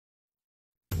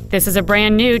This is a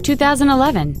brand new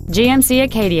 2011 GMC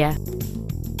Acadia.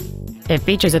 It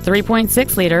features a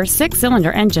 3.6-liter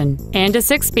six-cylinder engine and a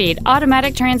 6-speed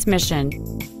automatic transmission.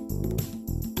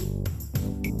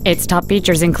 Its top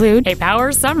features include a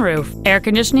power sunroof, air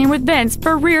conditioning with vents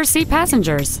for rear seat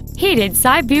passengers, heated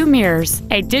side view mirrors,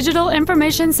 a digital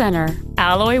information center,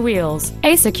 alloy wheels,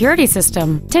 a security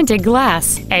system, tinted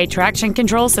glass, a traction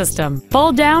control system,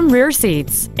 fold-down rear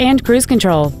seats, and cruise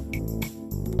control.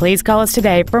 Please call us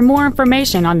today for more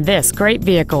information on this great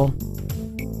vehicle.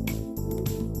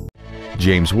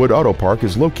 James Wood Auto Park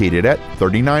is located at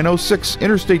 3906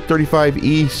 Interstate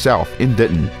 35E South in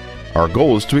Denton. Our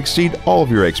goal is to exceed all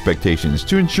of your expectations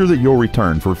to ensure that you'll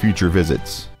return for future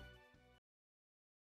visits.